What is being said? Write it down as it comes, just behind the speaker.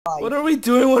What are we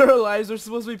doing with our lives? We're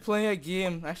supposed to be playing a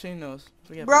game. Actually, no.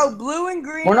 Forget Bro, about it. blue and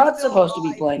green. We're not supposed to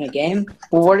be playing a game.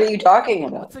 Well, what are you talking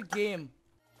about? What's a game?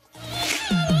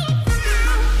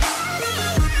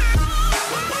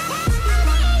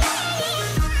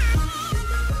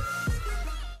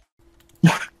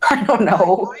 I don't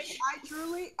know.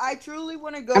 I truly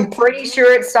want to go. I'm pretty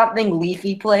sure it's something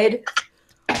Leafy played.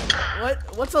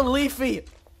 What's a leafy? Is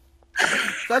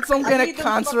that some kind of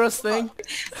cancerous thing?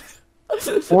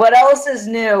 What else is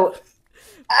new? Okay.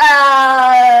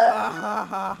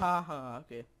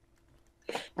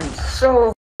 I'm so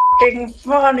f***ing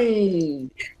funny.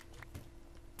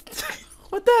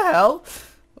 What the hell?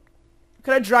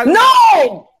 Could I drag?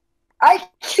 No! I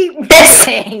keep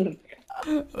missing.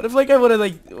 What if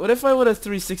I would have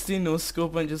 360 no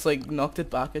scope and just like knocked it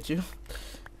back at you?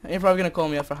 You're probably gonna call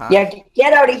me up for half. Yeah,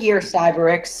 get out of here,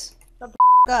 Cyberix. Shut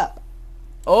the up.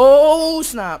 Oh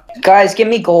snap! Guys, give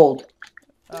me gold.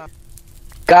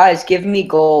 Guys, give me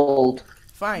gold.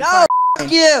 Fine. No, fine.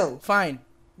 you. Fine.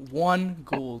 1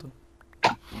 gold.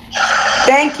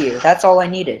 Thank you. That's all I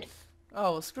needed.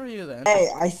 Oh, well, screw you then. Hey,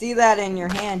 I see that in your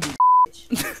hand, you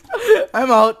bitch. I'm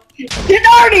out.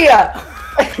 Denardia!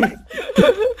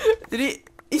 Did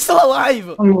he's still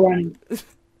alive? I'm running.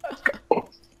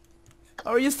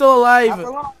 How are you still alive? Not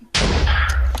for long.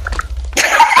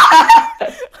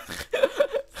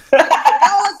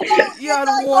 You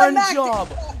had one job.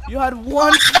 You had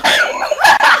one.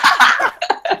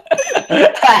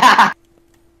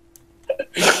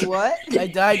 What? I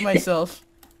died myself.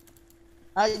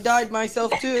 I died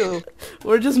myself too.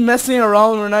 We're just messing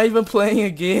around. We're not even playing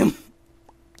a game.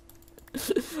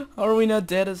 How are we not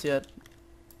dead as yet?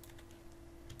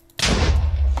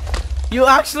 You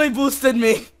actually boosted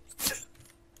me.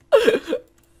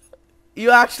 You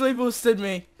actually boosted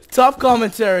me. Top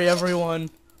commentary,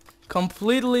 everyone.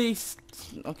 Completely.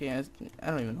 Okay, I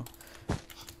don't even know.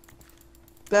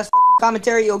 Best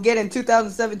commentary you'll get in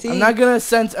 2017. I'm not gonna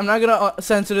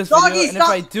censor this Doggy, video, and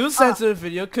stop. if I do censor the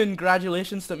video,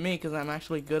 congratulations to me, because I'm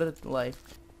actually good at life.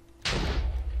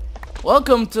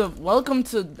 Welcome to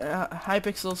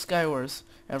Hypixel Skywars,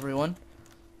 everyone.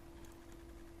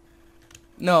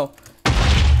 No.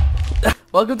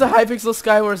 Welcome to Hypixel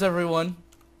Skywars, everyone.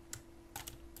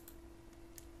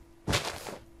 You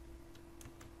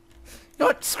know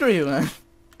what? Screw you, man.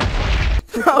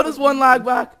 How does one lag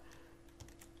back?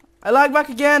 I lag back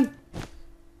again.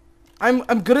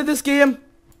 I'm good at this game.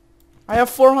 I have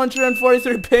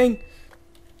 443 ping.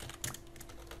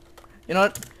 You know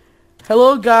what?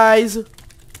 Hello guys,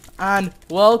 and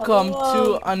welcome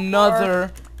to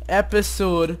another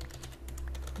episode.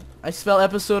 I spell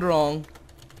episode wrong.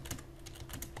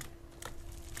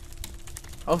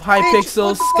 Of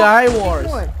Hypixel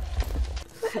Skywars.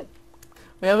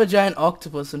 We have a giant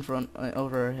octopus in front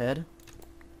over our head.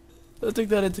 Don't take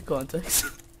that into context.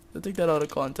 Don't take that out of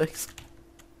context.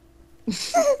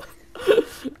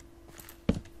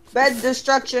 Bed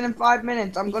destruction in 5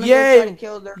 minutes. I'm gonna Yay! go try to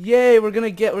kill their. Yay! We're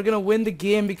gonna win the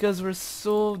game because we're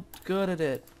so good at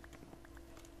it.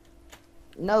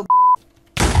 No,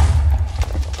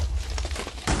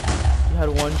 You had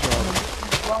one job.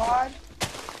 God.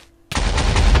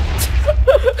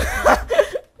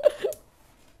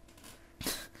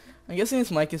 I'm guessing his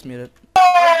mic is muted.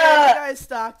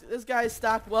 This guy is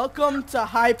stacked. Welcome to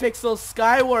Hypixel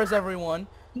Skywars, everyone.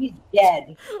 He's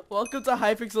dead. Welcome to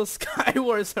Hypixel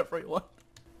Skywars, everyone.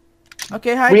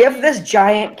 Okay, hi. We have this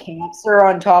giant cancer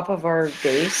on top of our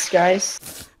base,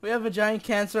 guys. We have a giant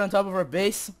cancer on top of our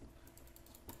base.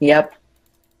 Yep.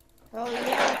 Hell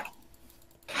yeah.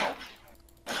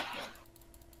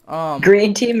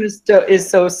 Green team is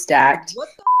so stacked. What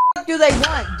the fuck do they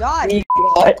want? Die. We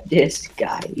got this,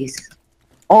 guys.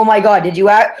 Oh my god, did you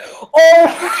act?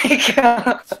 Oh my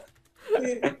god.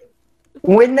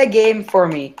 Win the game for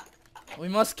me. We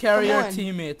must carry Come our on.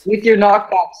 teammate. With your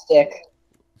knockback stick.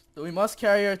 We must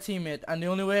carry our teammate, and the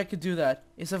only way I could do that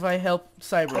is if I help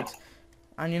Cyberix.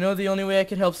 And you know the only way I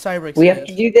could help Cyberix We is have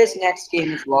to do this next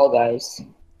game as well, guys.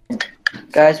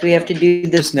 Guys, we have to do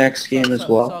this next game as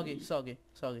well. Soggy.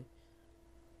 Soggy.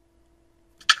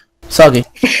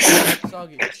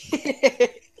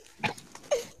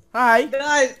 Hi.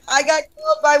 Guys, I got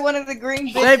killed by one of the green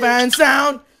bitches. Safe and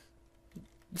sound.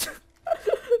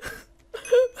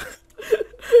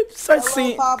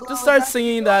 Pablo. Just start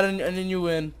singing that, and then you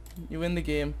win. You win the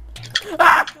game. Still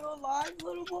alive,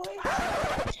 little boy?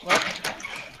 What?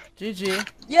 GG.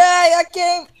 Yay, I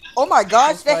came. Oh my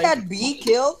gosh, they Fight. had B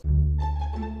killed.